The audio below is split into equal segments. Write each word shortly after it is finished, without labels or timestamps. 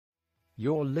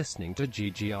You're listening to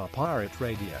GGR Pirate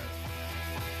Radio.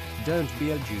 Don't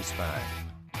be a juice bag.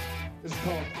 It's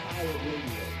called Pirate Radio.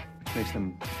 Which makes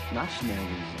them not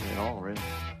shenanigans at all, really.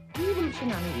 Even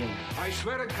shenanigans. I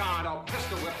swear to God, I'll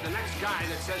pistol whip the next guy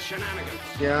that says shenanigans.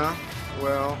 Yeah,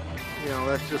 well,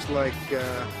 that's just like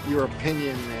your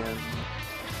opinion, man.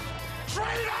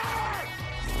 Traitor!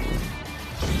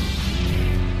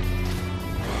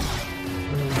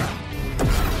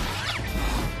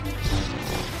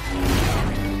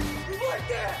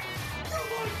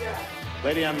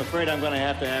 Lady, I'm afraid I'm going to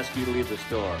have to ask you to leave the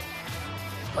store.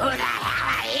 Who the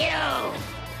hell are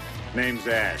you? Name's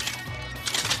Ash.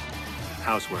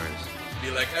 Housewares.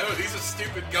 Be like, oh, these are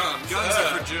stupid guns. Guns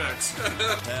are for jerks.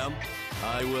 Ham,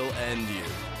 I will end you.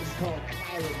 It's called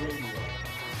Pirate Radio.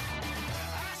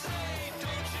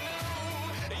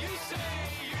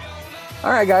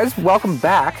 All right, guys, welcome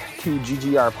back to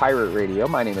GGR Pirate Radio.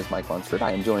 My name is Mike Lunsford.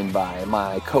 I am joined by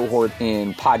my cohort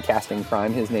in podcasting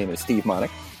crime. His name is Steve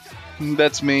Monick.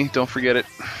 That's me. Don't forget it.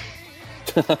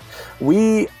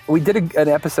 We did an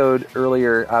episode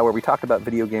earlier where we talked about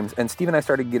video games, and Steve and I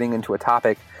started getting into a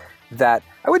topic that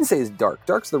I wouldn't say is dark.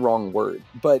 Dark's the wrong word,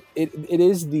 but it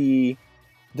is the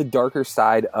darker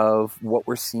side of what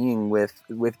we're seeing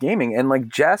with gaming. And like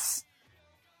Jess,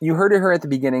 you heard her at the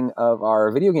beginning of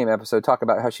our video game episode talk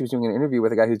about how she was doing an interview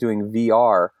with a guy who's doing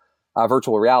VR,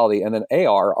 virtual reality, and then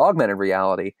AR, augmented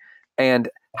reality, and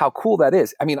how cool that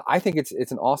is. I mean, I think it's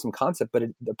an awesome concept, but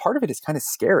part of it is kind of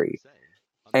scary.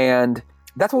 And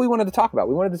that's what we wanted to talk about.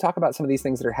 We wanted to talk about some of these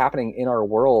things that are happening in our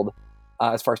world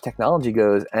as far as technology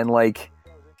goes. And like,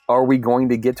 are we going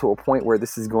to get to a point where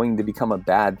this is going to become a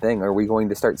bad thing? Are we going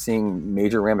to start seeing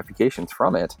major ramifications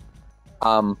from it?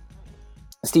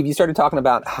 Steve, you started talking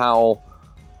about how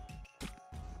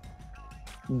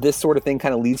this sort of thing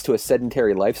kind of leads to a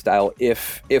sedentary lifestyle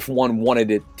if one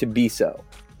wanted it to be so.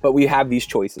 But we have these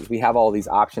choices. We have all these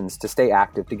options to stay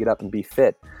active, to get up and be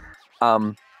fit.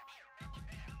 From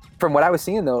what I was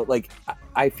seeing, though, like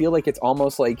I feel like it's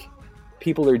almost like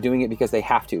people are doing it because they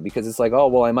have to. Because it's like, oh,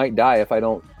 well, I might die if I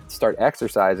don't start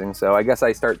exercising. So I guess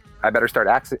I better start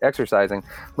exercising.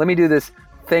 Let me do this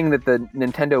thing that the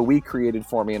Nintendo Wii created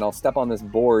for me, and I'll step on this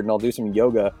board and I'll do some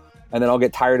yoga, and then I'll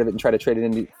get tired of it and try to trade it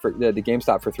into the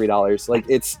GameStop for $3. Like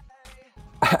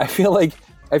I feel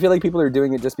like people are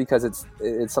doing it just because it's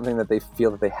something that they feel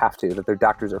that they have to, that their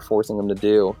doctors are forcing them to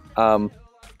do.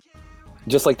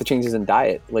 Just like the changes in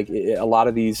diet, like a lot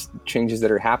of these changes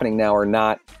that are happening now are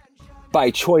not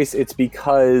by choice. It's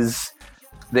because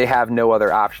they have no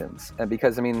other options. And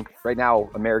because, I mean, right now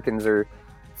Americans are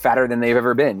fatter than they've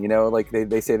ever been. Like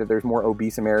they say that there's more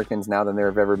obese Americans now than there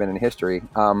have ever been in history.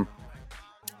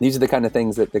 These are the kind of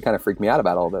things that kind of freak me out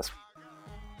about all this.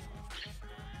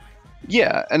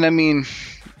 Yeah, and I mean,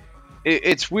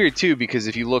 it's weird too, because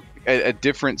if you look at a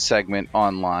different segment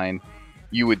online,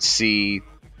 you would see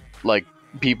like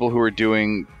people who are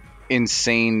doing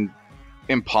insane,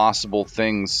 impossible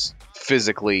things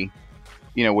physically,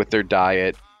 with their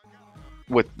diet,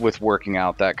 with working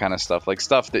out, that kind of stuff, like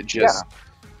stuff that just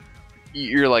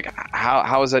you're like,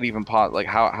 how is that even possible? Like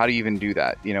how do you even do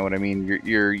that? You know what I mean?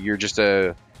 You're just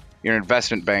you're an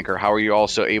investment banker. How are you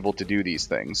also able to do these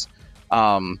things?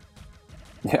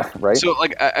 Yeah, right. So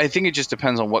like I think it just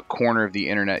depends on what corner of the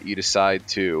internet you decide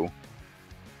to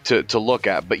look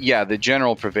at. But yeah, the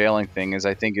general prevailing thing is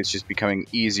I think it's just becoming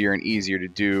easier and easier to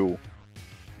do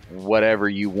whatever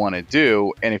you want to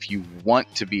do. And if you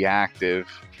want to be active,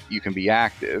 you can be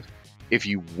active. If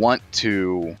you want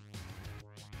to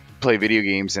play video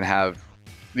games and have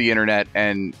the internet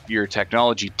and your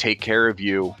technology take care of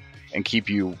you and keep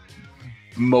you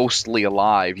mostly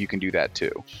alive, you can do that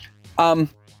too.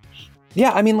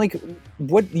 Yeah, I mean, like,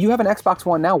 what you have an Xbox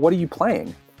One now. What are you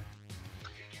playing?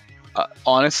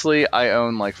 Honestly, I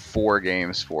own like 4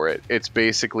 games for it. It's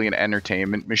basically an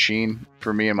entertainment machine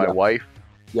for me and my wife.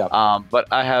 Yeah. But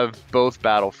I have both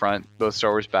Star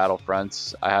Wars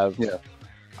Battlefronts. I have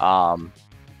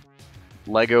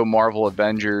Lego Marvel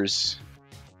Avengers.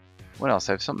 What else?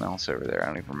 I have something else over there. I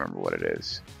don't even remember what it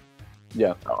is.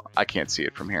 Yeah. Oh, I can't see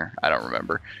it from here. I don't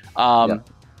remember.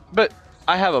 But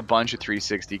I have a bunch of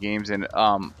 360 games, and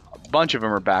a bunch of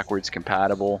them are backwards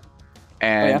compatible.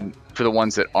 And for the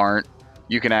ones that aren't,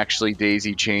 you can actually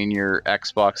daisy chain your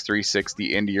Xbox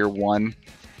 360 into your one,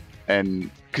 and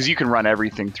because you can run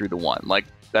everything through the one. Like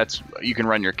you can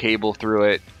run your cable through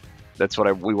it. That's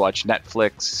what we watch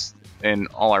Netflix and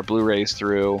all our Blu-rays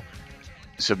through.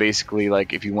 So basically,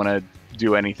 like if you want to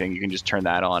do anything, you can just turn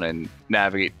that on and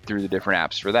navigate through the different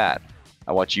apps for that.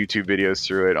 I watch YouTube videos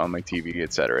through it on my TV,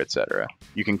 etc., etc.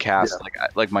 You can cast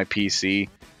like my PC.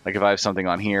 Like if I have something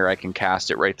on here, I can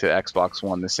cast it right to Xbox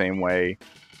One the same way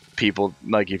people,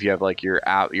 like if you have like your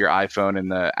iPhone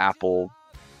and the Apple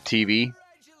TV,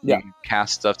 you can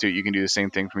cast stuff to it. You can do the same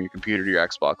thing from your computer to your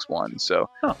Xbox One. So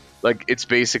like it's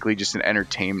basically just an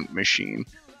entertainment machine,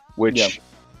 which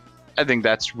I think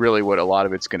that's really what a lot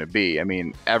of it's going to be. I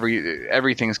mean,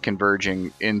 everything's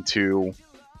converging into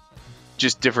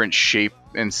just different shape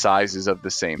and sizes of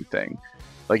the same thing.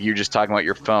 Like you're just talking about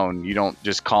your phone. You don't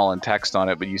just call and text on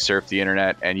it, but you surf the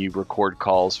internet and you record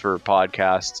calls for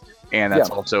podcasts. And that's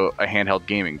also a handheld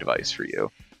gaming device for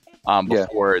you.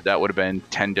 Before that would have been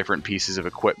 10 different pieces of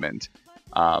equipment.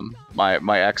 My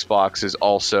Xbox is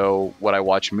also what I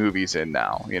watch movies in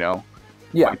now, you know?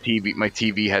 My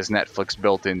TV has Netflix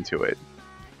built into it.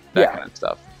 That kind of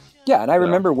stuff. Yeah, and I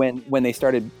remember when they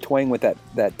started toying with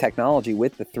that technology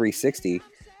with the 360,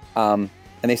 and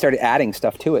they started adding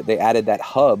stuff to it. They added that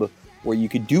hub where you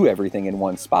could do everything in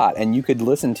one spot, and you could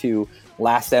listen to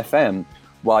Last FM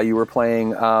while you were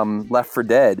playing Left 4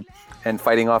 Dead and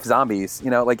fighting off zombies. You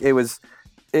know, like it was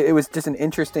just an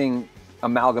interesting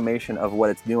amalgamation of what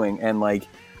it's doing. And like,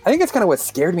 I think it's kind of what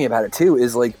scared me about it too,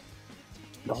 is like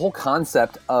the whole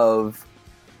concept of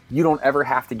you don't ever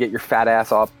have to get your fat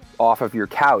ass off of your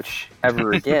couch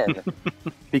ever again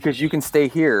because you can stay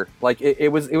here. Like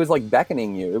it was like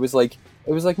beckoning you. It was like,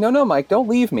 no, Mike, don't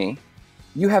leave me.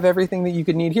 You have everything that you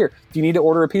could need here. Do you need to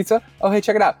order a pizza? Oh, hey,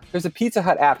 check it out. There's a Pizza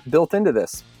Hut app built into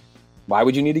this. Why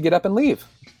would you need to get up and leave?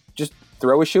 Just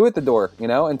throw a shoe at the door, you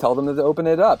know, and tell them to open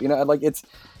it up. You know, like it's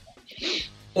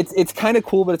kind of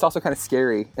cool, but it's also kind of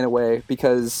scary in a way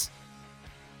because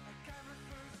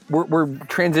we're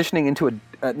transitioning into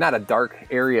not a dark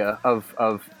area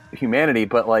of humanity,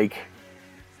 but like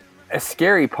a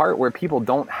scary part where people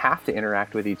don't have to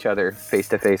interact with each other face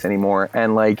to face anymore.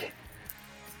 And like,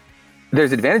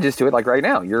 there's advantages to it. Like right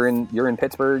now, you're in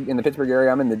Pittsburgh, in the Pittsburgh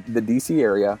area. I'm in the DC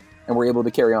area, and we're able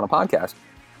to carry on a podcast.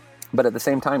 But at the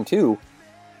same time, too,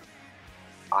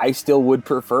 I still would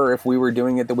prefer if we were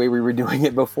doing it the way we were doing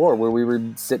it before, where we were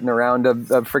sitting around a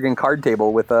friggin' card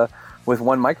table with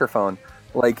one microphone.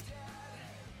 Like,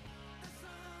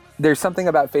 there's something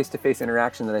about face-to-face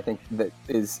interaction that I think that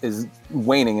is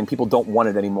waning, and people don't want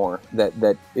it anymore.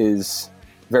 That is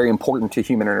very important to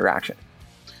human interaction.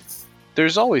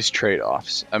 There's always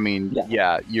trade-offs. I mean,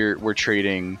 we're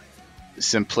trading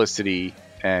simplicity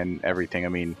and everything. I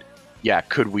mean,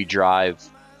 could we drive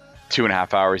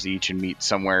 2.5 hours each and meet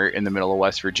somewhere in the middle of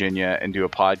West Virginia and do a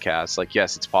podcast? Like,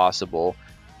 yes, it's possible,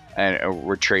 and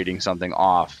we're trading something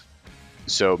off.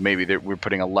 So maybe we're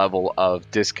putting a level of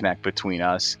disconnect between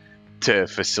us to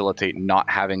facilitate not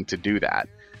having to do that.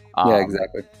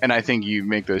 Exactly. And I think you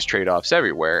make those trade-offs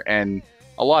everywhere. And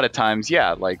a lot of times,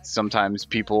 like sometimes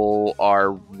people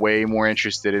are way more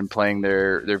interested in playing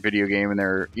their video game and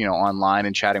they're, you know, online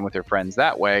and chatting with their friends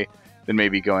that way than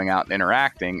maybe going out and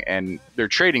interacting, and they're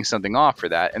trading something off for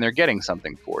that and they're getting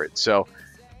something for it. So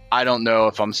I don't know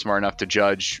if I'm smart enough to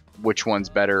judge which one's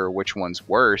better or which one's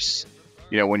worse.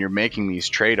 You know, when you're making these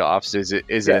trade-offs, is it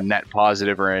a net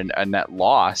positive or a net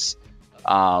loss?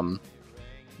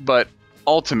 But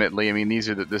ultimately, I mean,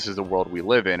 this is the world we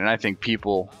live in, and I think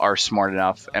people are smart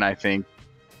enough, and I think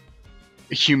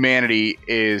humanity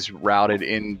is routed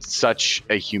in such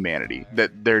a humanity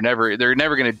that they're never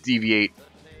going to deviate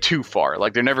too far.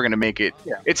 Like, they're never going to make it.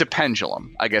 It's a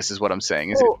pendulum, I guess is what I'm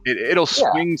saying. It'll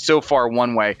swing so far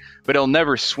one way, but it'll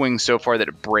never swing so far that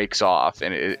it breaks off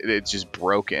and it's just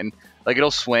broken. Like,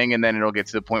 it'll swing and then it'll get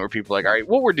to the point where people are like, all right,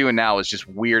 what we're doing now is just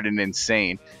weird and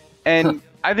insane. And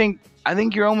I think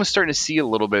you're almost starting to see a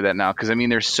little bit of that now, because I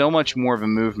mean, there's so much more of a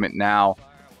movement now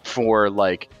for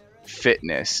like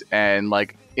fitness, and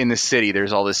like in the city,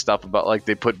 there's all this stuff about like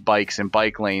they put bikes and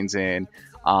bike lanes in.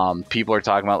 People are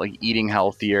talking about like eating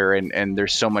healthier, and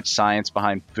there's so much science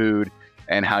behind food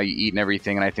and how you eat and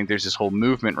everything. And I think there's this whole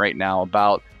movement right now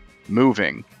about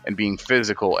moving and being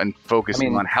physical and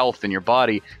focusing on health in your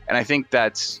body. And I think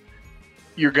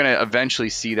you're going to eventually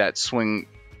see that swing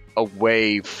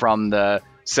away from the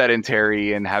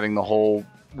sedentary and having the whole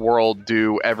world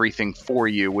do everything for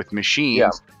you with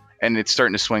machines, and it's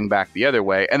starting to swing back the other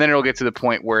way. And then it'll get to the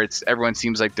point where everyone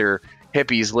seems like they're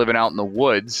hippies living out in the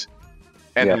woods,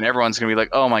 and then everyone's gonna be like,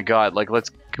 oh my god, like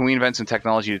can we invent some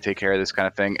technology to take care of this kind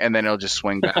of thing? And then it'll just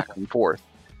swing back and forth.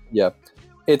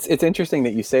 It's interesting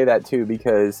that you say that too,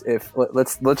 because if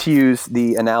let's use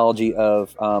the analogy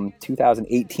of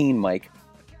 2018 Mike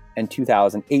and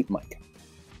 2008 Mike.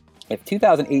 If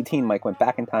 2018 Mike went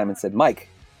back in time and said, Mike,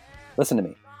 listen to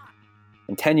me,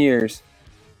 in 10 years,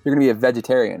 you're going to be a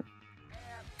vegetarian,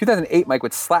 2008 Mike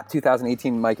would slap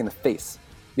 2018 Mike in the face,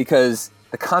 because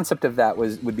the concept of that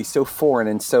would be so foreign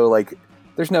and so like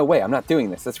there's no way, I'm not doing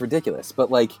this. That's ridiculous.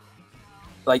 But like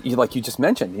you just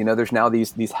mentioned, you know, there's now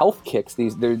these health kicks,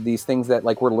 these things that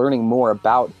like we're learning more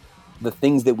about the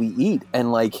things that we eat.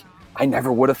 And like, I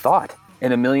never would have thought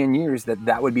in a million years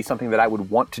that would be something that I would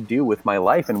want to do with my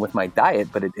life and with my diet.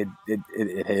 But it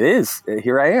is.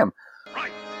 Here I am.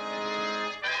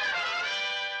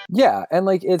 Yeah, and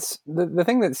like it's the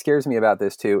thing that scares me about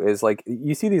this too is like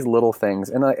you see these little things,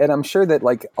 and I'm sure that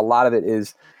like a lot of it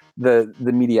is the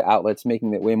media outlets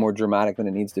making it way more dramatic than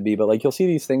it needs to be. But like you'll see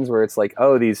these things where it's like,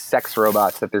 oh, these sex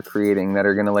robots that they're creating that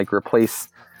are going to like replace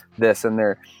this, and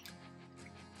they're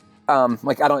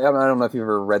like I don't know if you've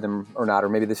ever read them or not, or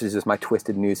maybe this is just my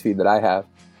twisted newsfeed that I have,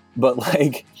 but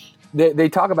like they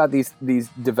talk about these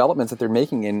developments that they're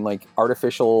making in like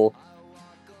artificial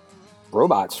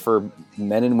robots for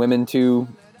men and women to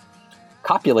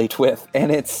copulate with, and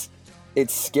it's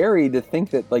scary to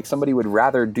think that like somebody would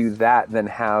rather do that than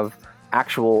have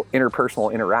actual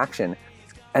interpersonal interaction.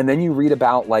 And then you read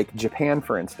about like Japan,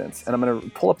 for instance, and I'm going to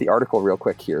pull up the article real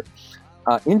quick here.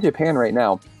 In Japan right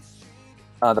now,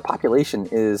 the population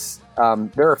is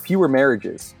there are fewer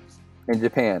marriages in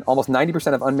Japan. Almost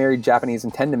 90% of unmarried Japanese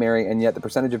intend to marry, and yet the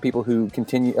percentage of people who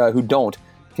don't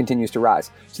continues to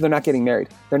rise. So they're not getting married,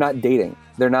 they're not dating,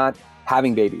 they're not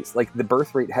having babies. Like the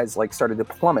birth rate has like started to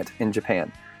plummet in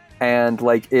Japan, and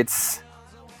like it's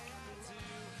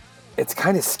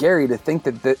kind of scary to think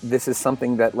that this is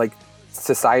something that like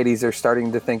societies are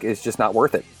starting to think is just not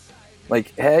worth it.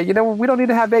 Like, hey, you know, we don't need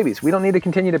to have babies, we don't need to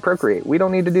continue to procreate, we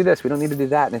don't need to do this, we don't need to do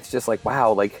that. And it's just like,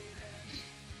 wow, like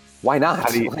why not?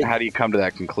 How do you come to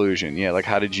that conclusion? Yeah, like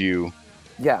how did you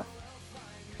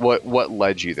What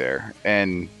led you there?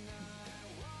 And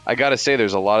I gotta say,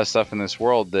 there's a lot of stuff in this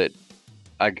world that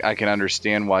I can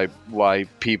understand why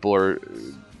people are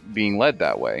being led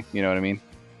that way. You know what I mean?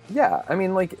 Yeah, I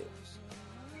mean, like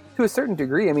to a certain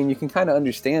degree. I mean, you can kind of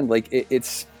understand. Like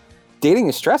it's dating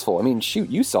is stressful. I mean, shoot,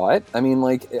 you saw it. I mean,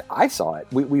 like I saw it.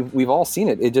 We've all seen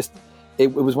it.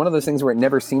 It was one of those things where it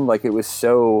never seemed like it was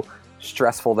so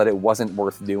stressful that it wasn't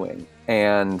worth doing.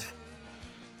 And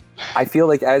I feel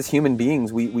like as human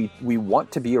beings, we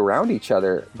want to be around each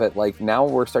other, but like now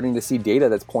we're starting to see data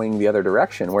that's pointing the other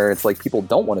direction, where it's like people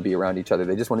don't want to be around each other.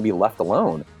 They just want to be left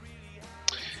alone.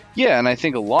 Yeah, and I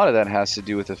think a lot of that has to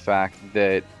do with the fact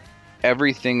that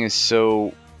everything is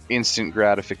so instant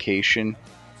gratification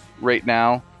right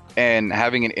now, and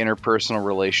having an interpersonal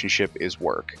relationship is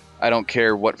work. I don't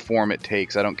care what form it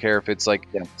takes. I don't care if it's like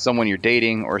someone you're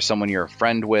dating or someone you're a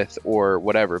friend with or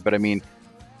whatever, but I mean,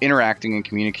 interacting and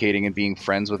communicating and being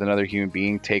friends with another human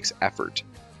being takes effort,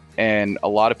 and a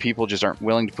lot of people just aren't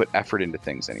willing to put effort into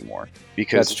things anymore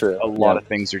because that's true. A lot of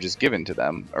things are just given to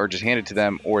them or just handed to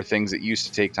them, or things that used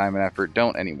to take time and effort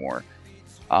don't anymore.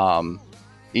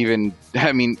 Even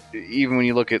when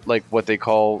you look at like what they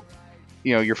call,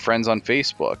 you know, your friends on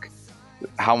Facebook,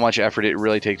 how much effort it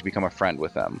really takes to become a friend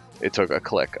with them. It took a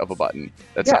click of a button.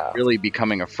 That's not really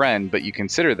becoming a friend, but you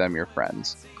consider them your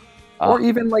friends. Or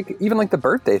even like the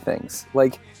birthday things.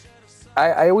 Like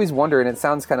I always wonder, and it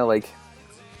sounds kind of like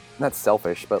not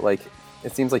selfish, but like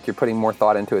it seems like you're putting more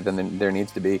thought into it than there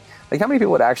needs to be. Like how many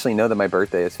people would actually know that my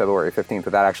birthday is February 15th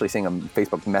without actually seeing a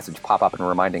Facebook message pop up and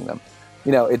reminding them?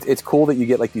 You know, it's cool that you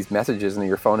get like these messages and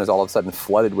your phone is all of a sudden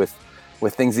flooded with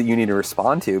things that you need to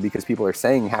respond to because people are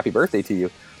saying happy birthday to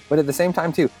you. But at the same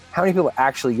time too, how many people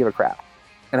actually give a crap?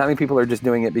 And how many people are just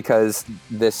doing it because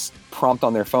this prompt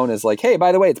on their phone is like, hey,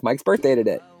 by the way, it's Mike's birthday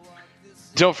today.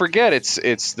 Don't forget,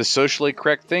 it's the socially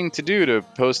correct thing to do to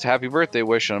post happy birthday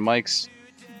wish on Mike's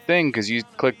thing because you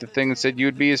clicked the thing that said you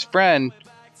would be his friend.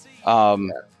 I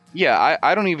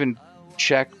don't even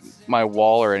check my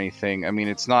wall or anything. I mean,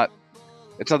 it's not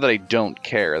that I don't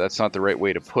care. That's not the right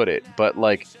way to put it. But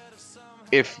like,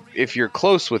 if you're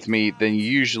close with me, then you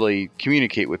usually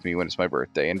communicate with me when it's my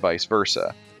birthday and vice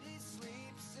versa.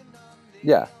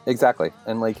 Yeah, exactly.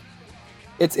 And like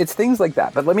it's things like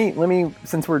that. But let me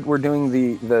since we're doing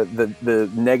the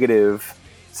negative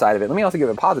side of it, let me also give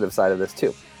a positive side of this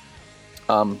too.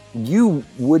 You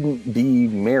wouldn't be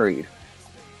married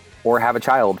or have a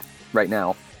child right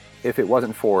now if it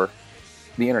wasn't for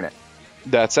the internet.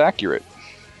 That's accurate.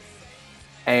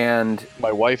 And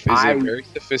my wife is a very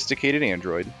sophisticated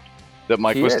android that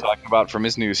Mike was talking about from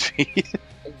his newsfeed.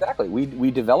 Exactly.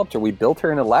 We developed her. We built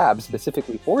her in a lab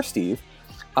specifically for Steve.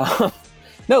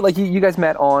 No, like you guys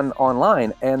met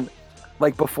online, and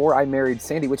like before I married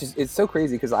Sandy, which is it's so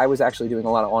crazy because I was actually doing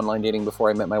a lot of online dating before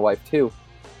I met my wife too.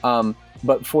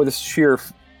 But for the sheer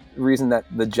reason that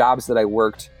the jobs that I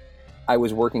worked, I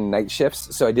was working night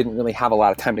shifts, so I didn't really have a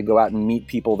lot of time to go out and meet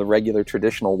people the regular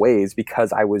traditional ways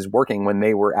because I was working when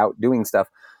they were out doing stuff.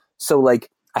 So like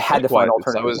I had to find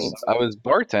alternative means. I was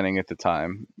bartending at the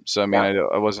time, so I mean,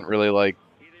 I wasn't really like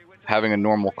having a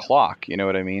normal clock. You know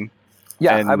what I mean?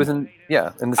 Yeah, and I was in the same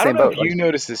boat. I don't know if you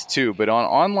noticed this too, but on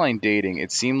online dating,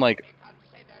 it seemed like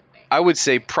I would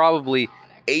say probably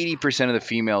 80% of the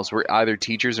females were either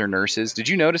teachers or nurses. Did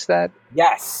you notice that?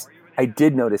 Yes, I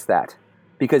did notice that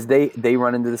because they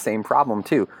run into the same problem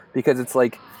too. Because it's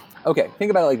like, okay,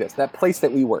 think about it like this: that place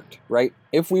that we worked, right?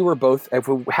 If we had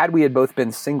both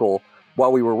been single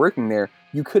while we were working there,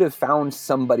 you could have found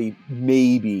somebody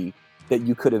maybe that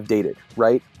you could have dated,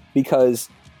 right? Because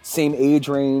same age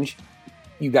range,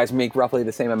 you guys make roughly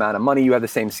the same amount of money, you have the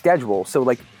same schedule. So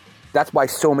like, that's why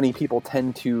so many people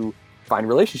tend to find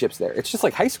relationships there. It's just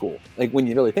like high school. Like when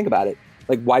you really think about it,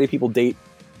 like why do people date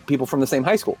people from the same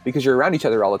high school? Because you're around each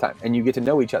other all the time and you get to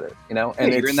know each other, you know?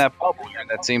 And you're in that bubble, you're in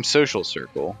that same social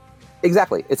circle.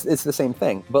 Exactly. It's the same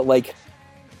thing. But like,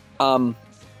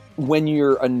 when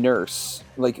you're a nurse,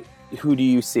 like who do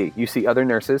you see? You see other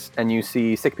nurses and you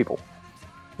see sick people.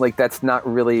 Like that's not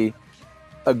really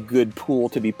a good pool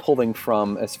to be pulling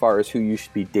from as far as who you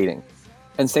should be dating.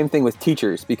 And same thing with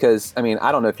teachers, because I mean,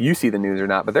 I don't know if you see the news or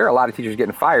not, but there are a lot of teachers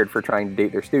getting fired for trying to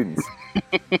date their students.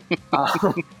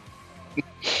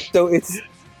 So it's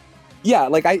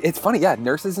funny. Yeah.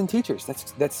 Nurses and teachers.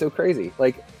 That's so crazy.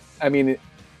 Like, I mean,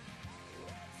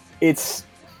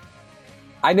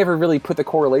 I never really put the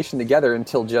correlation together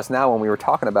until just now when we were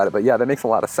talking about it. But yeah, that makes a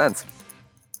lot of sense.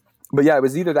 But yeah, it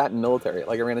was either that and military.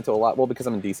 Like I ran into a lot, well, because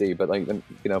I'm in DC, but like, you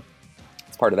know,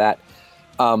 it's part of that.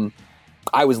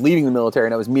 I was leaving the military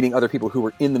and I was meeting other people who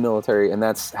were in the military, and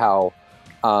that's how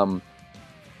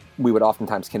we would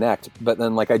oftentimes connect. But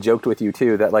then like I joked with you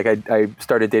too, that like I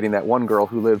started dating that one girl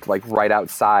who lived like right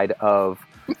outside of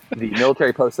the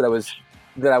military post that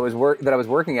I was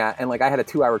working at, and like I had a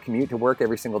 2-hour commute to work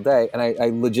every single day, and I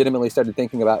legitimately started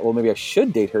thinking about, well, maybe I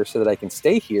should date her so that I can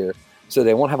stay here so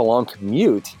they won't have a long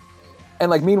commute. And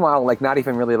like meanwhile, like not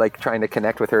even really like trying to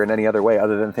connect with her in any other way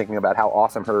other than thinking about how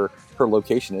awesome her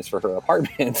location is for her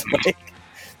apartment. Like,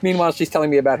 meanwhile, she's telling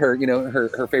me about her, you know,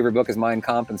 her favorite book is Mein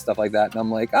Kampf and stuff like that, and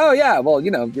I'm like, oh yeah, well, you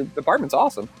know, your apartment's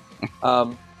awesome.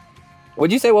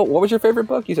 What'd you say? What was your favorite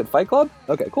book? You said Fight Club?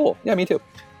 Okay, cool. Yeah, me too.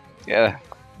 Yeah.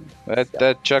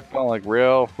 That Chuck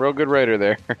Palahniuk, real good writer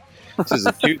there. This is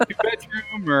a two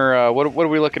bedroom, or what are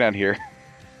we looking at here?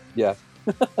 Yeah.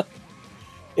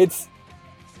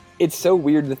 It's so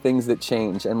weird, the things that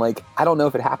change, and like I don't know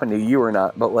if it happened to you or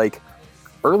not, but like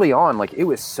early on, like it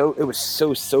was so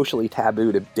socially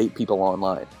taboo to date people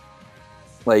online.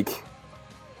 Like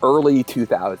early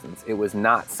 2000s, it was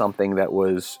not something that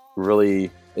was really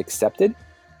accepted.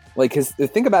 Like, because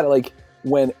think about it, like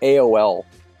when AOL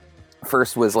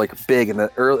first was like big in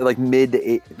the early, like mid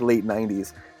to late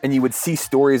 90s, and you would see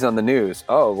stories on the news.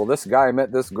 Oh, well, this guy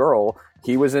met this girl.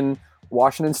 He was in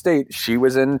Washington State, she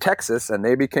was in Texas, and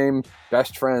they became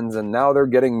best friends, and now they're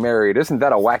getting married. Isn't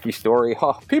that a wacky story?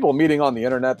 Oh, people meeting on the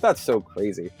internet, that's so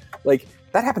crazy. Like,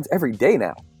 that happens every day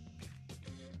now.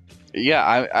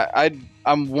 Yeah,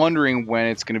 I'm wondering when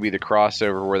it's going to be the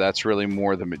crossover where that's really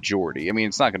more the majority. I mean,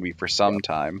 it's not going to be for some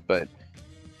time, but...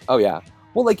 Oh, yeah.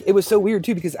 Well, like, it was so weird,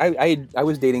 too, because I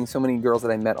was dating so many girls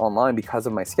that I met online because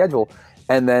of my schedule,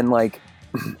 and then, like,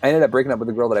 I ended up breaking up with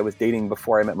the girl that I was dating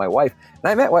before I met my wife. And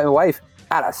I met my wife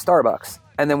at a Starbucks.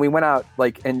 And then we went out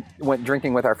and went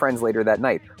drinking with our friends later that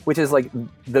night, which is like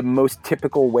the most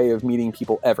typical way of meeting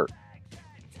people ever.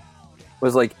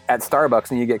 Was like at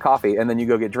Starbucks and you get coffee and then you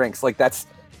go get drinks. Like that's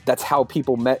how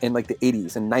people met in like the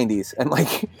 80s and 90s. And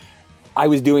like I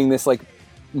was doing this like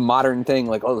modern thing,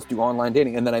 like, oh, let's do online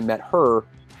dating. And then I met her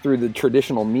through the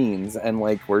traditional means, and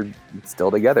like we're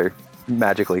still together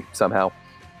magically somehow.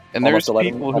 And there's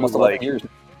people who like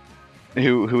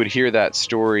who would hear that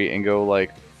story and go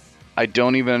like, I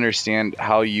don't even understand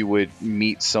how you would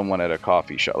meet someone at a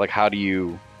coffee shop. Like, how do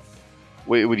you?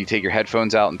 Would you take your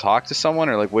headphones out and talk to someone,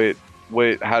 or like,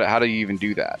 how do you even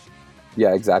do that?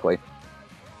 Yeah, exactly.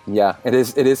 Yeah, it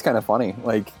is kind of funny.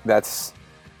 Like that's,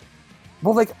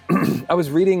 well, like I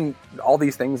was reading all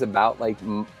these things about like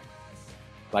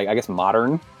I guess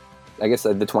modern, I guess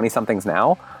the 20-somethings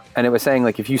now. And it was saying,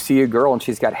 like, if you see a girl and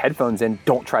she's got headphones in,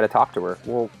 don't try to talk to her.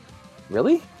 Well,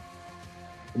 really?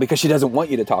 Because she doesn't want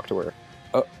you to talk to her.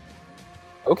 Oh,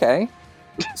 okay.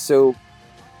 So,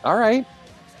 all right.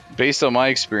 Based on my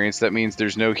experience, that means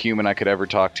there's no human I could ever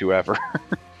talk to ever.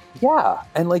 Yeah,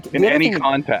 and like in any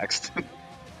context.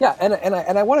 Yeah, and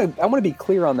I want to be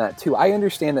clear on that too. I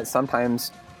understand that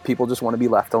sometimes people just want to be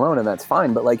left alone, and that's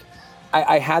fine. But like,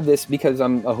 I had this, because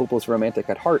I'm a hopeless romantic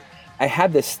at heart. I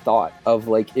had this thought of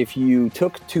like, if you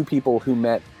took two people who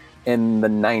met in the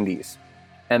 90s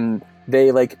and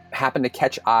they like happened to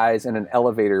catch eyes in an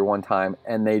elevator one time,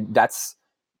 and they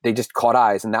just caught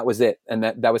eyes, and that was it, and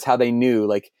that was how they knew,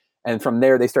 like. And from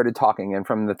there, they started talking. And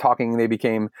from the talking, they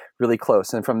became really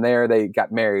close. And from there, they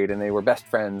got married and they were best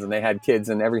friends and they had kids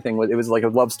and everything. It was like a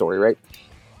love story, right?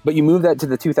 But you move that to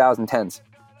the 2010s.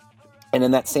 And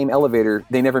in that same elevator,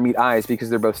 they never meet eyes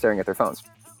because they're both staring at their phones.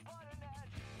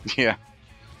 Yeah.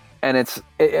 And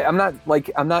I'm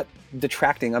not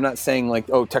detracting. I'm not saying like,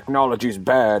 oh, technology's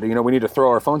bad. You know, we need to throw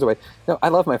our phones away. No, I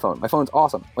love my phone. My phone's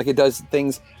awesome. Like, it does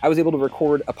things. I was able to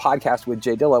record a podcast with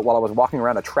Jay Dilla while I was walking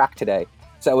around a track today.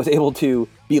 So I was able to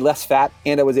be less fat,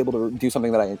 and I was able to do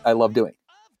something that I love doing.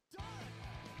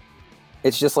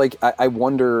 It's just like, I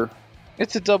wonder...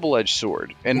 It's a double-edged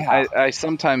sword. And yeah. I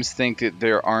sometimes think that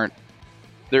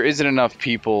there isn't enough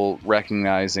people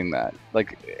recognizing that.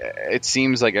 Like, it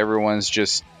seems like everyone's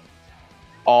just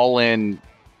all in,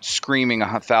 screaming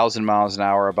 1,000 miles an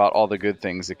hour about all the good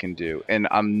things it can do. And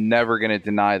I'm never going to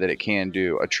deny that it can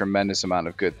do a tremendous amount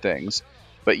of good things.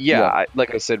 But yeah.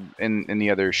 Like I said in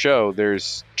the other show,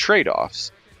 there's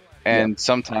trade-offs, and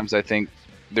sometimes I think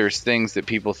there's things that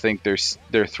people think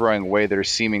they're throwing away that are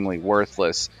seemingly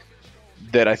worthless.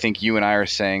 That I think you and I are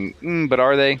saying, but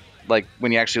are they? Like,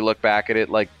 when you actually look back at it,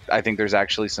 like, I think there's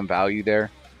actually some value there.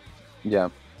 Yeah,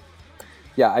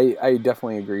 I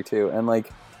definitely agree too. And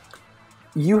like,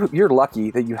 you're lucky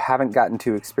that you haven't gotten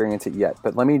to experience it yet.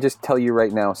 But let me just tell you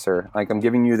right now, sir. Like, I'm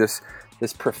giving you this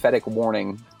prophetic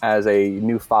warning as a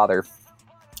new father.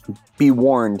 Be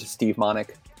warned, Steve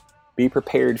Monick. Be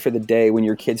prepared for the day when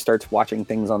your kid starts watching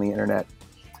things on the internet.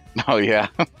 Oh, yeah.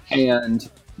 And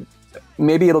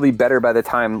maybe it'll be better by the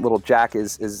time little Jack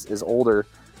is older.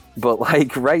 But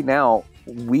like right now,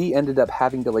 we ended up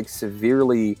having to like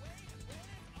severely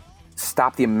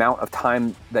stop the amount of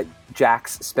time that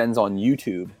Jax spends on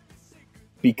YouTube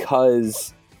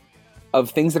because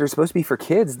of things that are supposed to be for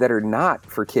kids that are not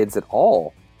for kids at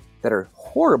all, that are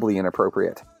horribly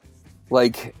inappropriate.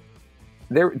 Like,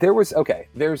 there's... Well,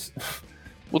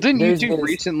 didn't YouTube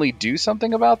recently do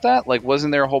something about that? Like,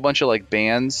 wasn't there a whole bunch of, like,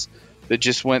 bans that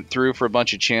just went through for a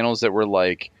bunch of channels that were,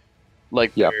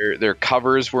 their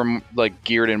covers were, like,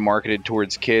 geared and marketed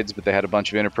towards kids, but they had a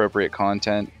bunch of inappropriate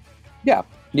content? Yeah,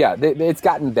 it's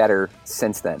gotten better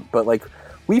since then. But, like,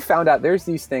 we found out there's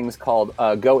these things called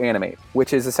Go Animate,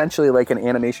 which is essentially like an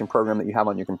animation program that you have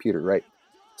on your computer, right?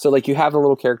 So like you have the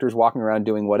little characters walking around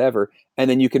doing whatever, and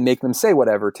then you can make them say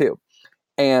whatever too.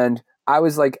 And I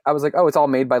was like, oh, it's all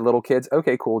made by little kids.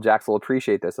 Okay, cool. Jax will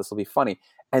appreciate this. This will be funny.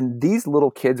 And these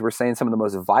little kids were saying some of the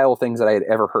most vile things that I had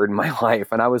ever heard in my life.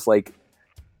 And I was like,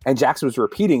 and Jax was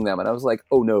repeating them. And I was like,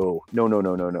 oh no.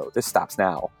 This stops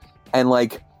now. And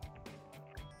like,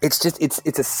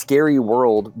 it's a scary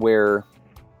world where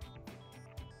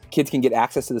kids can get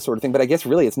access to this sort of thing. But I guess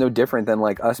really it's no different than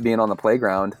like us being on the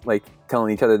playground, like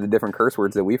telling each other the different curse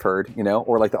words that we've heard, you know,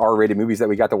 or like the R-rated movies that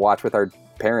we got to watch with our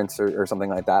parents or something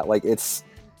like that. Like, it's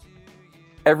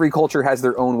every culture has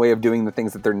their own way of doing the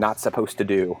things that they're not supposed to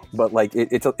do. But like,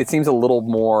 it seems a little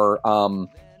more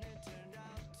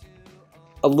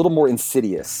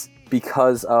insidious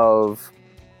because of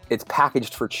it's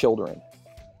packaged for children.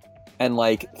 And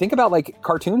like, think about like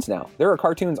cartoons now. There are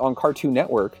cartoons on Cartoon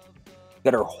Network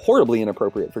that are horribly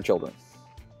inappropriate for children.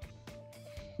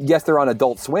 Yes, they're on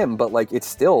Adult Swim, but like, it's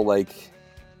still like,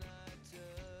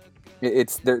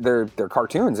 they're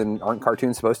cartoons, and aren't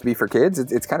cartoons supposed to be for kids?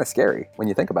 It's kind of scary when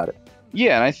you think about it.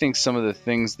 Yeah, and I think some of the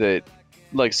things that,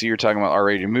 like, so you're talking about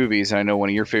R-rated movies, and I know one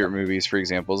of your favorite movies, for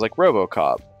example, is like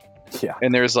RoboCop. Yeah.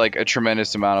 And there's like a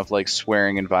tremendous amount of like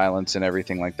swearing and violence and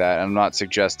everything like that. And I'm not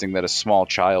suggesting that a small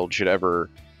child should ever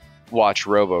watch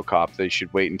RoboCop. They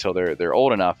should wait until they're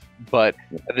old enough. But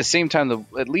at the same time,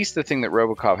 at least the thing that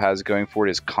RoboCop has going for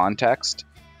it is context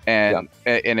and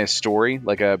in a story,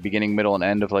 like a beginning, middle, and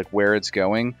end of like where it's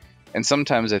going. And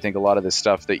sometimes I think a lot of the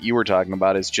stuff that you were talking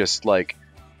about is just like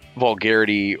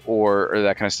vulgarity or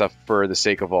that kind of stuff for the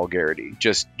sake of vulgarity,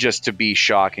 just to be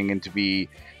shocking and to be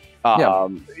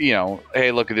you know,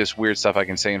 hey, look at this weird stuff I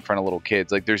can say in front of little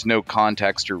kids. Like, there's no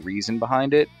context or reason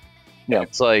behind it. Yeah,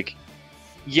 it's like,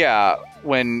 yeah,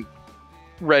 when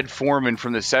Red Foreman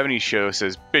from the 70s show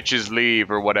says bitches leave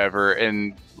or whatever,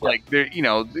 and like, there, you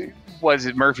know, was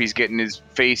it Murphy's getting his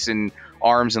face and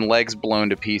arms and legs blown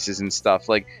to pieces and stuff.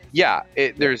 Like, yeah,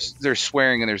 there's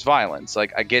swearing and there's violence.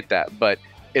 Like, I get that, but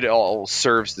it all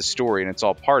serves the story and it's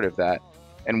all part of that.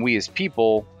 And we as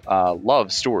people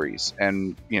love stories,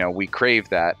 and you know, we crave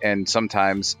that. And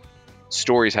sometimes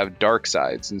stories have dark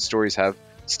sides, and stories have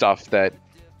stuff that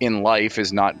in life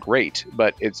is not great,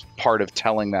 but it's part of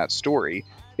telling that story.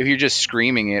 If you're just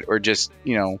screaming it or just,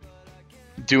 you know,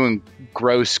 doing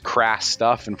gross, crass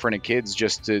stuff in front of kids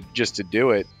just to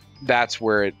do it, that's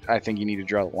where I think you need to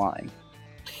draw the line.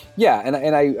 Yeah,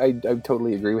 and I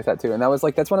totally agree with that too. And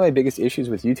that's one of my biggest issues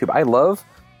with YouTube. I love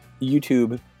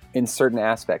YouTube in certain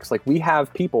aspects. Like, we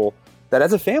have people that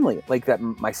as a family, like that,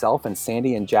 myself and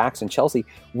Sandy and Jax and Chelsea,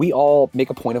 we all make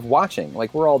a point of watching.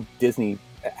 Like, we're all Disney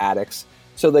addicts.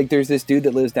 So like, there's this dude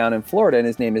that lives down in Florida, and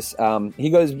his name is he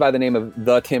goes by the name of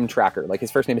The Tim Tracker. Like, his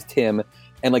first name is Tim,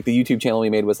 and like the YouTube channel he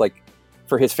made was like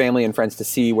for his family and friends to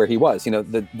see where he was,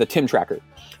 the Tim Tracker.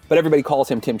 But everybody calls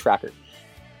him Tim Tracker.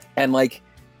 And like,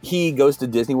 he goes to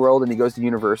Disney World and he goes to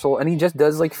Universal, and he just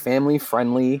does like family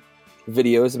friendly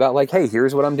videos about like, hey,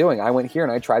 here's what I'm doing. I went here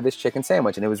and I tried this chicken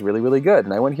sandwich and it was really, really good.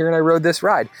 And I went here and I rode this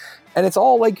ride. And it's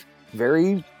all like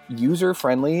very user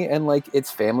friendly, and like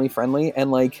it's family friendly,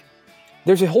 and like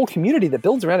there's a whole community that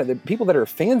builds around it. The people that are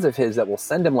fans of his that will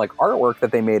send him like artwork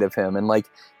that they made of him, and like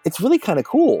it's really kind of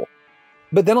cool.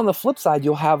 But then on the flip side,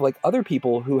 you'll have like other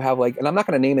people who have like, and I'm not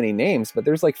going to name any names, but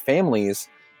there's like families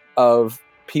of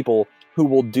people who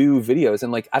will do videos.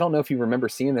 And like, I don't know if you remember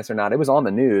seeing this or not. It was on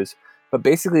the news, but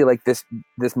basically like this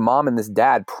mom and this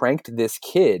dad pranked this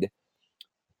kid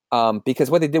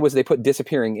because what they did was they put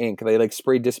disappearing ink. They like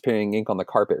sprayed disappearing ink on the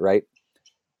carpet, right?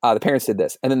 The parents did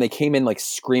this. And then they came in like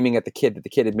screaming at the kid that the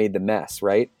kid had made the mess,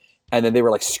 right? And then they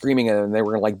were like screaming at him, and they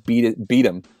were going to like beat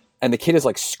him. And the kid is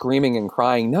like screaming and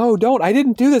crying, no, don't, I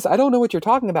didn't do this. I don't know what you're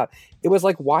talking about. It was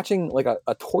like watching like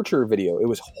a torture video. It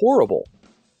was horrible.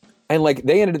 And like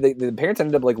the parents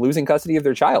ended up like losing custody of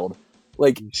their child.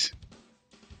 Like,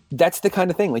 that's the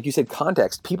kind of thing, like you said,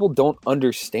 context. People don't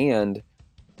understand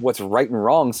what's right and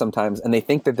wrong sometimes, and they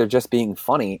think that they're just being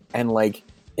funny, and like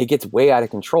it gets way out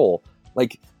of control.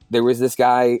 Like, there was this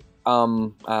guy,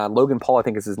 Logan Paul, I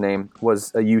think is his name,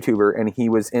 was a YouTuber, and he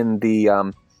was in the,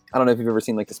 I don't know if you've ever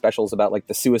seen like the specials about like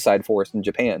the suicide forest in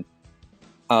Japan,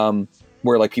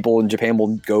 where like people in Japan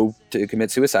will go to commit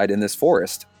suicide in this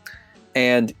forest.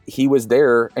 And he was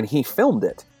there and he filmed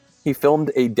it. He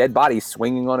filmed a dead body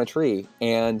swinging on a tree,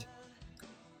 and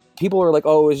people were like,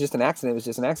 oh, it was just an accident. It was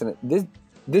just an accident.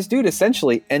 This dude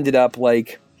essentially ended up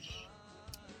like,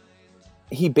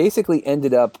 he basically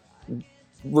ended up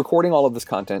recording all of this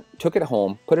content, took it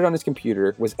home, put it on his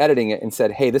computer, was editing it, and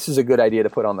said, hey, this is a good idea to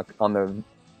put on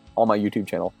my YouTube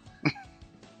channel.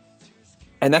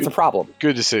 And that's a problem.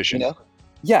 Good decision.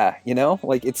 Yeah.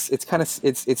 Like it's kind of,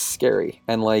 it's scary.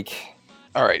 And like,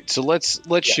 all right, so let's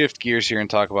shift gears here and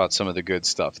talk about some of the good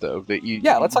stuff, though, that you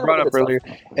let's talk brought about up earlier.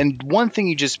 And one thing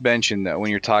you just mentioned, though,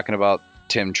 when you're talking about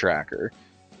Tim Tracker,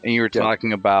 and you were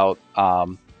talking about,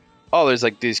 there's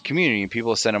like this community and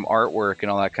people send him artwork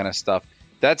and all that kind of stuff.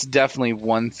 That's definitely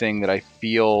one thing that I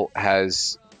feel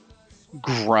has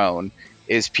grown,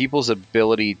 is people's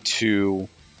ability to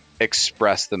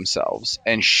express themselves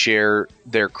and share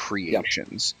their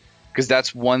creations. Because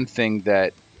that's one thing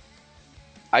that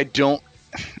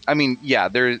when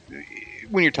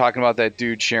you're talking about that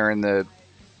dude sharing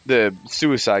the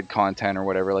suicide content or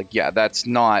whatever, like, yeah, that's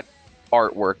not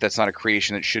artwork. That's not a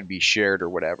creation that should be shared or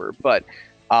whatever. But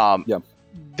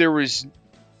there was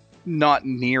not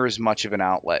near as much of an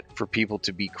outlet for people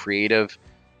to be creative,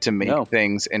 to make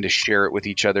things and to share it with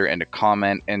each other and to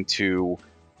comment and to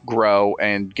grow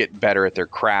and get better at their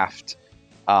craft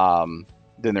than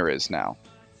there is now.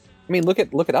 I mean, look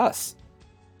at us.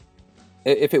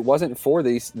 If it wasn't for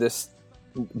this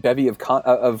bevy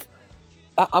of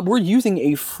we're using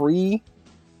a free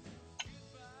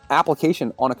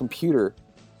application on a computer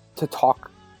to talk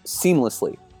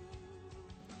seamlessly.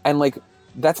 And like,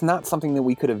 that's not something that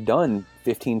we could have done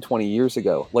 15, 20 years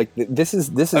ago. Like this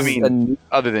is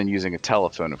other than using a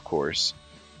telephone, of course.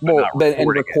 And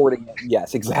recording it.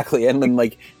 Yes, exactly. And then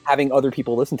like having other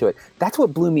people listen to it. That's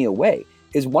what blew me away,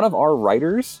 is one of our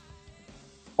writers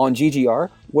on GGR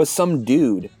was some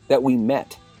dude that we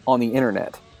met on the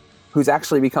internet who's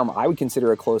actually become, I would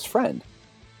consider, a close friend,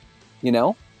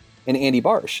 and Andy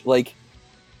Barsh. Like,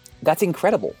 that's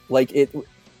incredible. Like,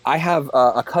 I have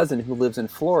a cousin who lives in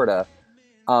Florida,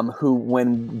 who,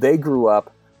 when they grew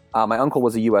up, my uncle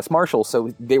was a U.S. Marshal,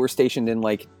 so they were stationed in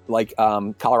like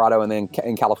Colorado and then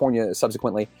in California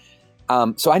subsequently.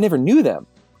 So I never knew them,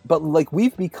 but like,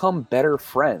 we've become better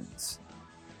friends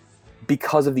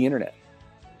because of the internet,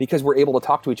 because we're able to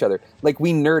talk to each other. Like,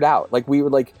 we nerd out. Like, we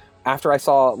would like, after I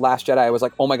saw Last Jedi, I was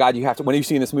like, oh my God, you have to, when are you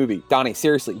seeing this movie? Donnie,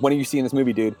 seriously, when are you seeing this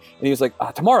movie, dude? And he was like,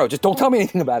 tomorrow, just don't tell me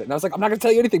anything about it. And I was like, I'm not going to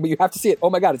tell you anything, but you have to see it. Oh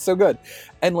my God, it's so good.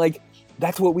 And like,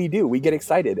 that's what we do. We get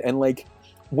excited. And like,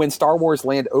 when Star Wars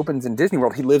Land opens in Disney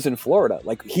World, he lives in Florida.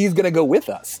 Like, he's going to go with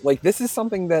us. Like, this is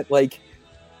something that like,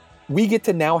 we get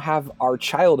to now have our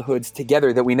childhoods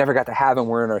together that we never got to have when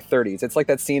we're in our 30s. It's like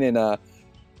that scene in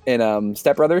in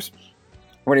Step Brothers,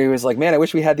 when he was like, "Man, I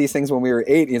wish we had these things when we were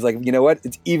 8." And he's like, "You know what?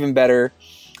 It's even better.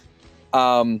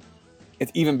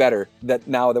 It's even better that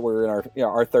now that we're in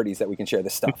our 30s that we can share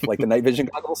this stuff, like the night vision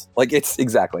goggles. Like it's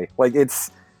exactly like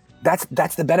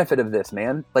that's the benefit of this,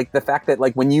 man. Like the fact that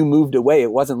like when you moved away,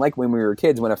 it wasn't like when we were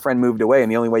kids when a friend moved away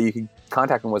and the only way you could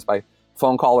contact them was by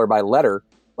phone call or by letter.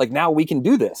 Like now we can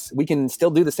do this. We can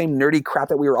still do the same nerdy crap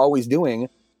that we were always doing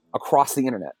across the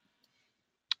internet."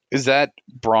 Is that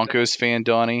Broncos fan,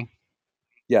 Donnie?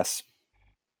 Yes.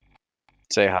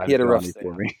 Say hi He had to a rough Donnie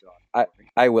for me.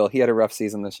 I will. He had a rough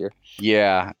season this year.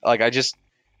 Yeah, like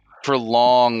for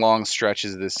long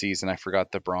stretches of this season, I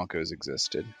forgot the Broncos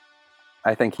existed.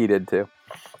 I think he did too.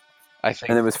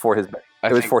 And it was for his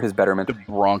betterment. The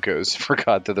Broncos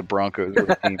forgot that the Broncos were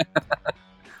a team.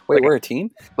 Wait, we're a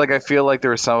team? Like I feel like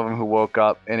there were some of them who woke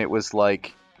up and it was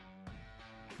like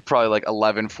probably like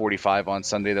 11:45 on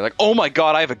Sunday. They're like, "Oh my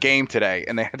god, I have a game today,"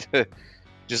 and they had to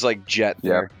just like jet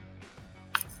there.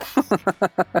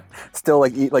 Still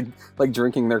like eat like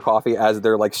drinking their coffee as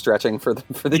they're like stretching for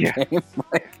the game.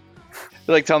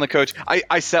 They're like telling the coach,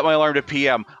 I set my alarm to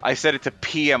PM. I set it to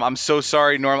PM. I'm so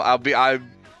sorry, Norm.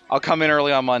 I'll come in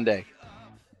early on Monday.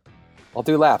 I'll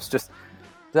do laps.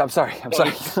 I'm sorry.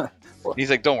 He's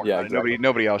like, "Don't worry about exactly. it.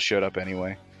 Nobody else showed up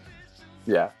anyway."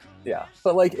 Yeah.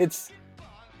 But like it's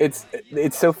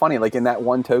so funny. Like in that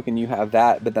one token, you have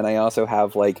that, but then I also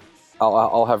have like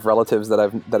I'll have relatives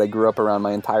that I grew up around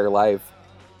my entire life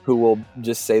who will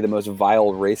just say the most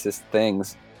vile racist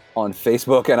things on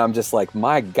Facebook, and I'm just like,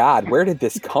 my God, where did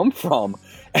this come from?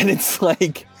 And it's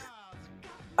like,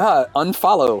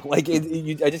 unfollow. Like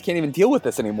I just can't even deal with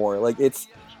this anymore. Like it's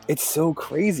so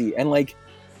crazy, and like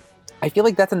I feel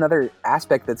like that's another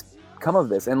aspect that's come of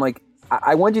this. And like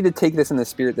I want you to take this in the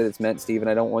spirit that it's meant, Steve,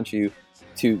 and I don't want you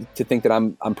to think that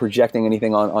I'm projecting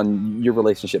anything on your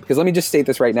relationship, because let me just state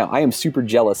this right now. I am super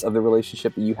jealous of the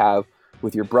relationship that you have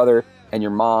with your brother and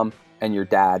your mom and your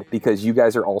dad, because you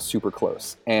guys are all super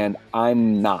close and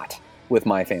I'm not with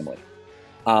my family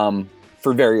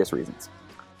for various reasons.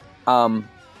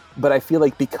 But I feel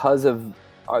like because of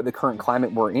the current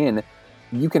climate we're in,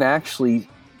 you can actually,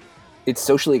 it's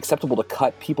socially acceptable to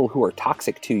cut people who are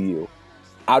toxic to you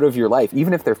out of your life,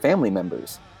 even if they're family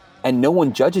members. And no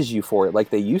one judges you for it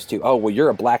like they used to. "Oh, well, you're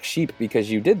a black sheep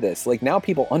because you did this." Like now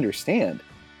people understand.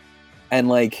 And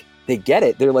like they get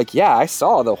it. They're like, "Yeah, I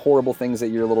saw the horrible things that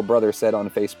your little brother said on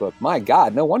Facebook. My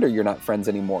God, no wonder you're not friends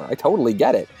anymore. I totally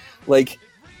get it." Like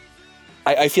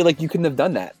I feel like you couldn't have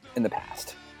done that in the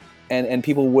past. And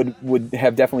people would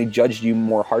have definitely judged you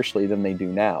more harshly than they do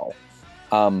now.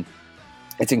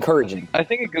 It's encouraging. I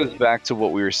think it goes back to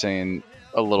what we were saying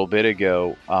a little bit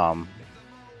ago.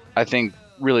 I think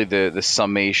really the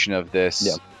summation of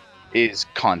this is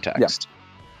context.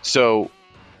 So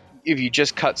if you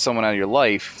just cut someone out of your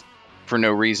life for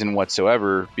no reason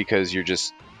whatsoever because you're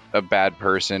just a bad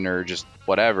person or just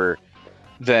whatever,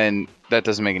 then that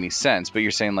doesn't make any sense. But you're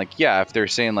saying like, yeah, if they're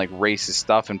saying like racist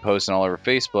stuff and posting all over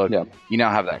Facebook, you now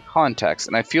have that context.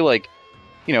 And I feel like,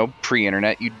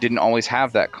 pre-internet, you didn't always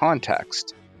have that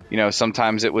context.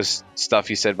 Sometimes it was stuff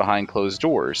you said behind closed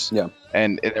doors.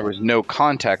 And there was no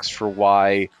context for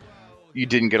why you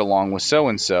didn't get along with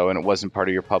so-and-so, and it wasn't part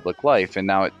of your public life. And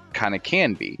now it kind of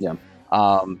can be.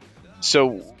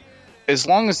 So as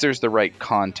long as there's the right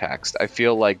context, I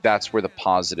feel like that's where the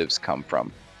positives come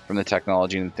from the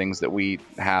technology and the things that we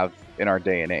have in our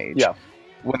day and age.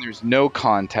 When there's no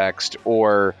context,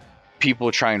 or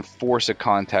people try and force a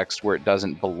context where it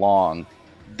doesn't belong,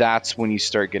 that's when you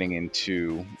start getting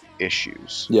into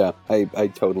issues.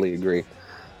 I totally agree.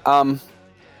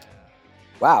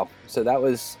 Wow. So that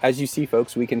was, as you see,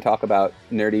 folks, we can talk about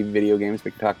nerdy video games.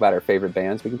 We can talk about our favorite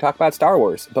bands. We can talk about Star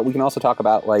Wars, but we can also talk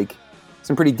about like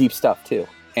some pretty deep stuff too.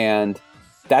 And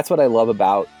that's what I love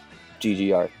about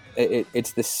GGR.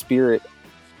 It's the spirit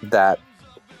that,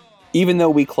 even though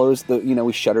we closed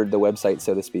we shuttered the website,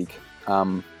 so to speak,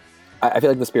 I feel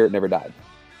like the spirit never died.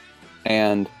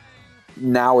 And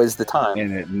now is the time.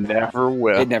 And it never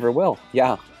will. It never will.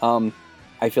 Yeah.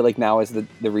 I feel like now is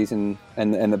the reason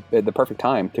and the perfect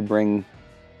time to bring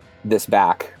this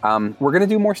back. We're going to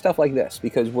do more stuff like this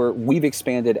because we've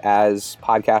expanded as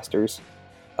podcasters.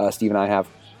 Steve and I have.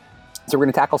 So we're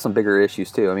going to tackle some bigger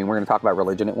issues too. I mean, we're going to talk about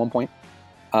religion at one point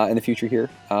in the future here.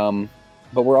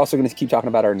 But we're also going to keep talking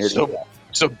about our nerdy stuff.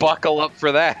 So buckle up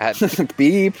for that.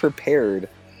 Be prepared.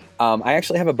 I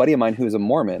actually have a buddy of mine who is a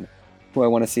Mormon, who I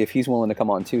want to see if he's willing to come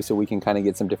on too, so we can kind of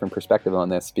get some different perspective on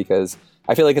this, because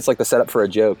I feel like it's like the setup for a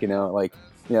joke,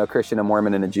 a Christian, a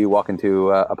Mormon, and a Jew walk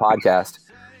into a podcast,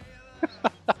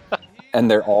 and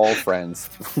they're all friends.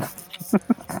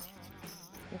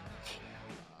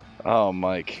 Oh,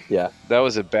 Mike. Yeah. That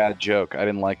was a bad joke. I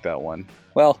didn't like that one.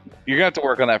 Well, you're gonna have to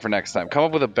work on that for next time. Come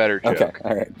up with a better joke. Okay,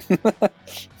 all right.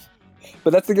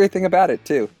 But that's the great thing about it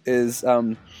too, is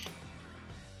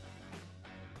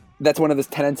that's one of the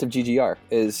tenets of GGR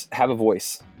is have a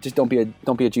voice. Just don't be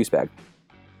a juice bag.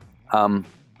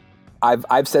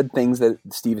 I've said things that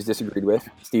Steve has disagreed with.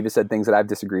 Steve has said things that I've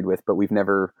disagreed with, but we've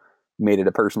never made it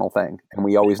a personal thing, and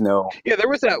we always know. Yeah, there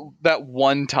was that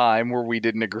one time where we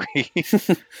didn't agree.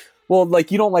 Well,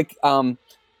 like you don't like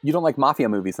mafia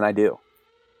movies, and I do.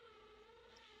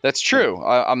 That's true.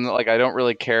 I'm like, I don't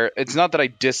really care. It's not that I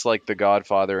dislike The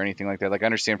Godfather or anything like that. Like, I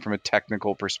understand from a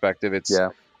technical perspective, it's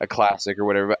a classic or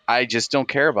whatever, but I just don't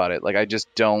care about it. Like, I just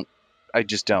don't.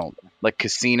 Like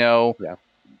Casino,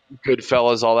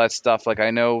 Goodfellas, all that stuff. Like,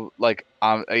 I know, like,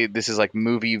 this is like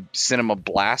movie cinema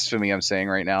blasphemy I'm saying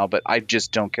right now, but I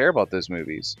just don't care about those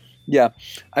movies. Yeah.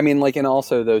 I mean, like, and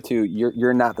also, though, too,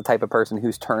 you're not the type of person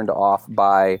who's turned off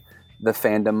by the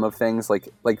fandom of things. Like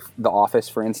The Office,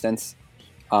 for instance.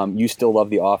 You still love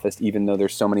The Office, even though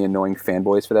there's so many annoying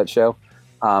fanboys for that show.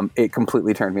 It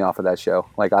completely turned me off of that show.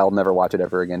 Like, I'll never watch it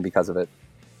ever again because of it.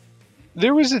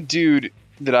 There was a dude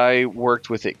that I worked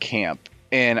with at camp,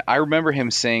 and I remember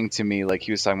him saying to me, like,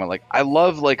 he was talking about, like, I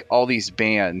love, like, all these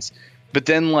bands, but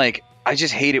then, like, I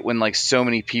just hate it when, like, so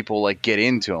many people, like, get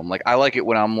into them. Like, I like it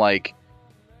when I'm, like,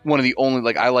 one of the only,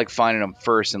 like, I like finding them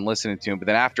first and listening to them, but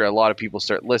then after a lot of people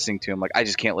start listening to them, like, I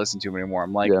just can't listen to them anymore.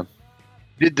 I'm like... Yeah.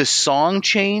 Did the song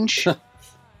change?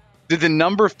 Did the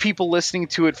number of people listening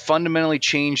to it fundamentally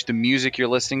change the music you're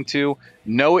listening to?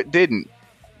 No, it didn't.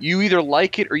 You either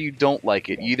like it or you don't like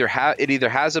it. It either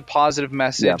has a positive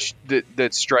message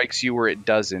that strikes you or it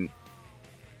doesn't.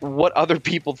 What other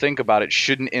people think about it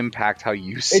shouldn't impact how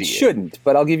you see it. It shouldn't,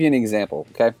 but I'll give you an example,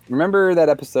 okay? Remember that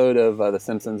episode of The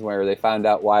Simpsons where they found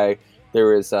out why there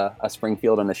was a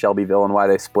Springfield and a Shelbyville and why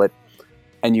they split?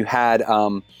 And you had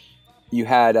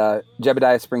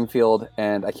Jebediah Springfield,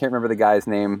 and I can't remember the guy's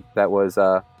name that was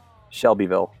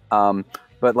Shelbyville.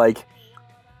 But like,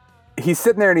 he's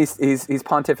sitting there and he's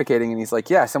pontificating, and he's like,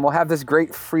 yes, and we'll have this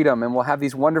great freedom, and we'll have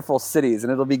these wonderful cities,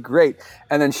 and it'll be great.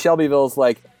 And then Shelbyville's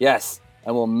like, yes,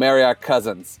 and we'll marry our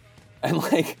cousins. And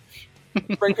like,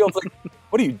 Springfield's like,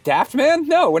 what are you, daft, man?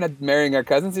 No, we're not marrying our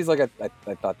cousins. He's like,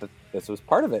 I thought that this was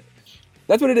part of it.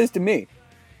 That's what it is to me.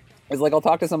 It's like I'll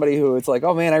talk to somebody who it's like,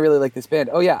 oh man, I really like this band.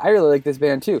 Oh yeah, I really like this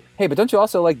band too. Hey, but don't you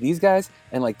also like these guys?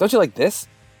 And like, don't you like this?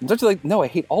 And don't you like? No, I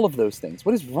hate all of those things.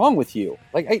 What is wrong with you?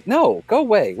 Like, no, go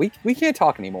away. We can't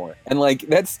talk anymore. And like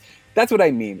that's what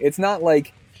I mean. It's not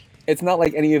like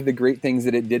any of the great things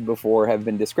that it did before have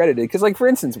been discredited. Because like for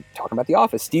instance, talking about The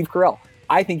Office, Steve Carell.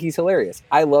 I think he's hilarious.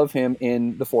 I love him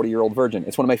in The 40-Year-Old Virgin.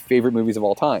 It's one of my favorite movies of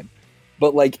all time.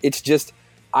 But like, it's just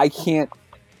I can't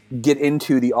get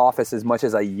into The Office as much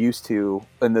as I used to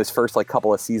in those first like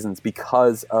couple of seasons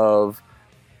because of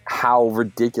how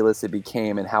ridiculous it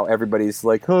became and how everybody's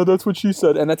like, oh, that's what she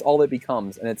said, and that's all it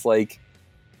becomes. And it's like,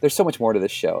 there's so much more to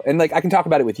this show, and like I can talk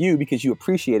about it with you because you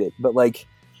appreciate it, but like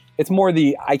it's more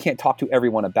the I can't talk to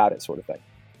everyone about it sort of thing.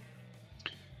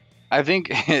 I think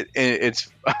it's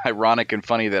ironic and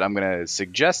funny that I'm going to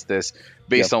suggest this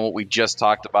based on what we just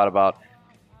talked about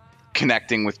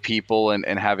connecting with people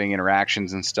and having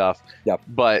interactions and stuff. Yep.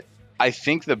 But I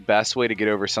think the best way to get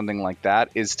over something like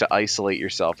that is to isolate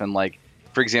yourself. And like,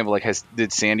 for example, like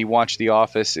did Sandy watch The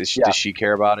Office? Does she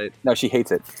care about it? No, she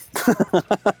hates it.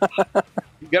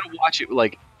 You got to watch it.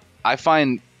 Like, I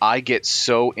find I get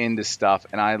so into stuff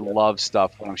and I love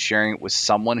stuff when I'm sharing it with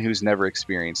someone who's never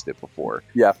experienced it before.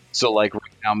 Yeah. So like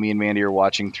right now, me and Mandy are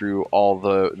watching through all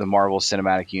the Marvel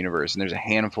Cinematic Universe, and there's a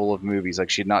handful of movies. Like,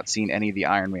 she had not seen any of the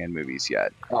Iron Man movies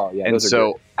yet. Oh yeah. And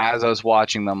so as I was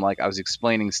watching them, like I was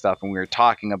explaining stuff and we were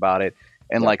talking about it,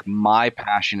 and like my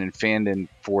passion and fandom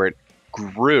for it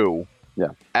grew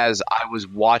as I was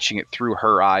watching it through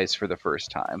her eyes for the first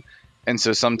time. And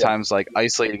so sometimes like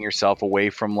isolating yourself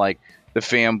away from like the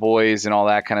fanboys and all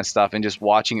that kind of stuff and just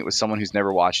watching it with someone who's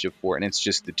never watched it before, and it's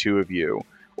just the two of you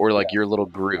or like your little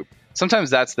group.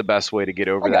 Sometimes that's the best way to get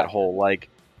over that whole like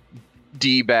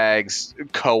D-bags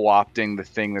co-opting the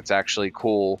thing that's actually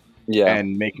cool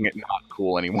and making it not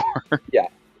cool anymore. Yeah.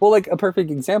 Well, like a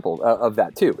perfect example of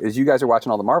that too is you guys are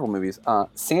watching all the Marvel movies.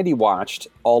 Sandy watched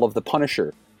all of The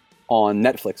Punisher on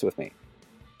Netflix with me.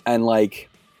 And like,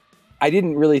 I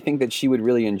didn't really think that she would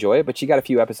really enjoy it, but she got a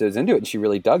few episodes into it and she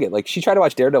really dug it. Like, she tried to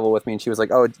watch Daredevil with me and she was like,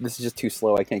 oh, this is just too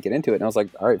slow. I can't get into it. And I was like,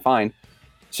 all right, fine.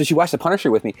 So she watched The Punisher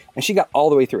with me and she got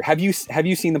all the way through. Have you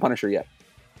seen The Punisher yet?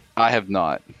 I have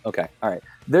not. Okay. All right.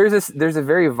 There's a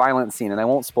very violent scene, and I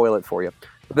won't spoil it for you.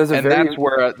 But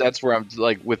that's where I'm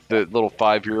like with the little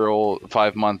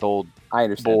 5-month-old I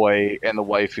understand. boy and the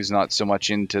wife who's not so much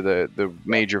into the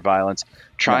major violence.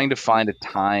 Trying to find a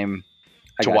time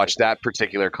to watch that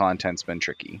particular content's been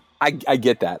tricky. I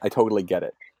get that. I totally get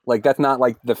it. Like, that's not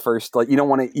like the first, like, you don't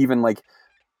want to even like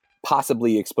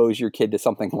possibly expose your kid to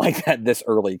something like that this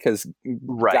early, because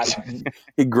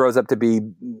it grows up to be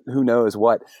who knows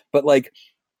what. But like,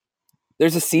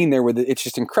 there's a scene there where it's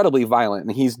just incredibly violent,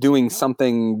 and he's doing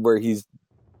something where he's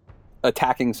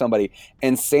attacking somebody,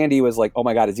 and Sandy was like, oh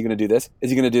my God, is he going to do this? Is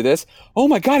he going to do this? Oh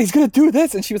my God, he's going to do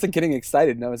this. And she was like getting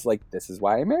excited. And I was like, this is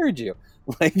why I married you.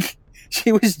 Like,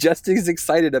 she was just as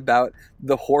excited about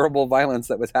the horrible violence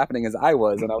that was happening as I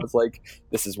was. And I was like,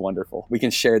 this is wonderful. We can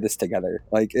share this together.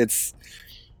 Like, it's,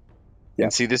 yeah.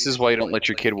 And see, this is why you don't let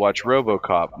your kid watch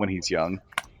RoboCop when he's young.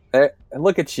 And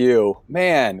look at you,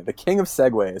 man, the king of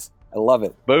segues. I love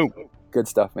it. Boom. Good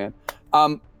stuff, man.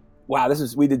 Wow,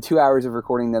 we did 2 hours of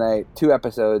recording tonight, 2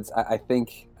 episodes. I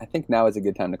think now is a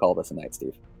good time to call this a night,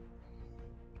 Steve.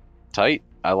 Tight.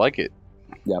 I like it.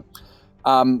 Yeah.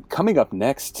 Coming up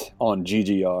next on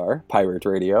GGR Pirate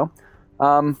Radio.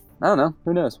 I don't know.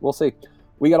 Who knows? We'll see.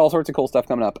 We got all sorts of cool stuff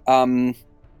coming up.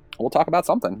 We'll talk about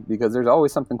something, because there's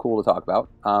always something cool to talk about.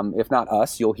 If not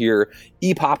us, you'll hear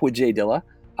E-Pop with Jay Dilla.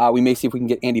 We may see if we can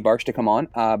get Andy Barsh to come on.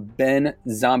 Ben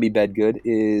Zombie Bedgood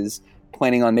is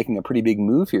planning on making a pretty big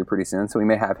move here pretty soon, so we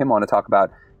may have him on to talk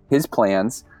about his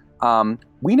plans.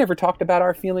 We never talked about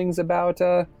our feelings about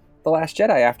The Last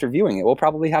Jedi after viewing it. We'll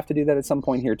probably have to do that at some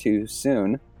point here too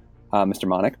soon, Mr.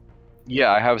 Monick.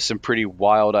 Yeah, I have some pretty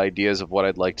wild ideas of what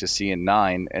I'd like to see in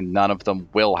 9, and none of them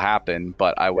will happen,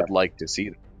 but I would like to see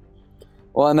them.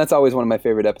 Well, and that's always one of my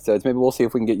favorite episodes. Maybe we'll see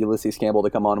if we can get Ulysses Campbell to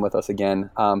come on with us again.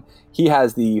 He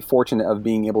has the fortune of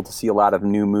being able to see a lot of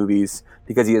new movies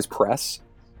because he is press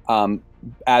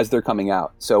as they're coming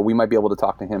out. So we might be able to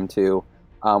talk to him too.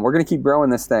 We're going to keep growing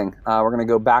this thing. We're going to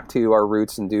go back to our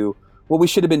roots and do what we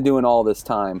should have been doing all this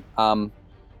time.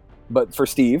 But for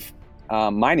Steve,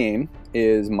 my name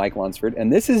is Mike Lunsford,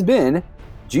 and this has been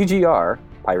GGR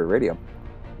Pirate Radio.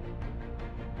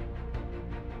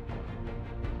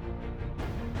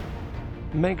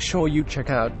 Make sure you check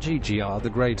out GGR The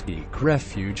Great Geek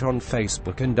Refuge on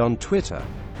Facebook and on Twitter.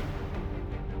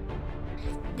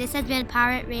 This has been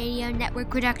Pirate Radio Network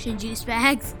Production Juice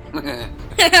Bags.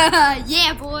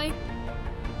 Yeah, boy.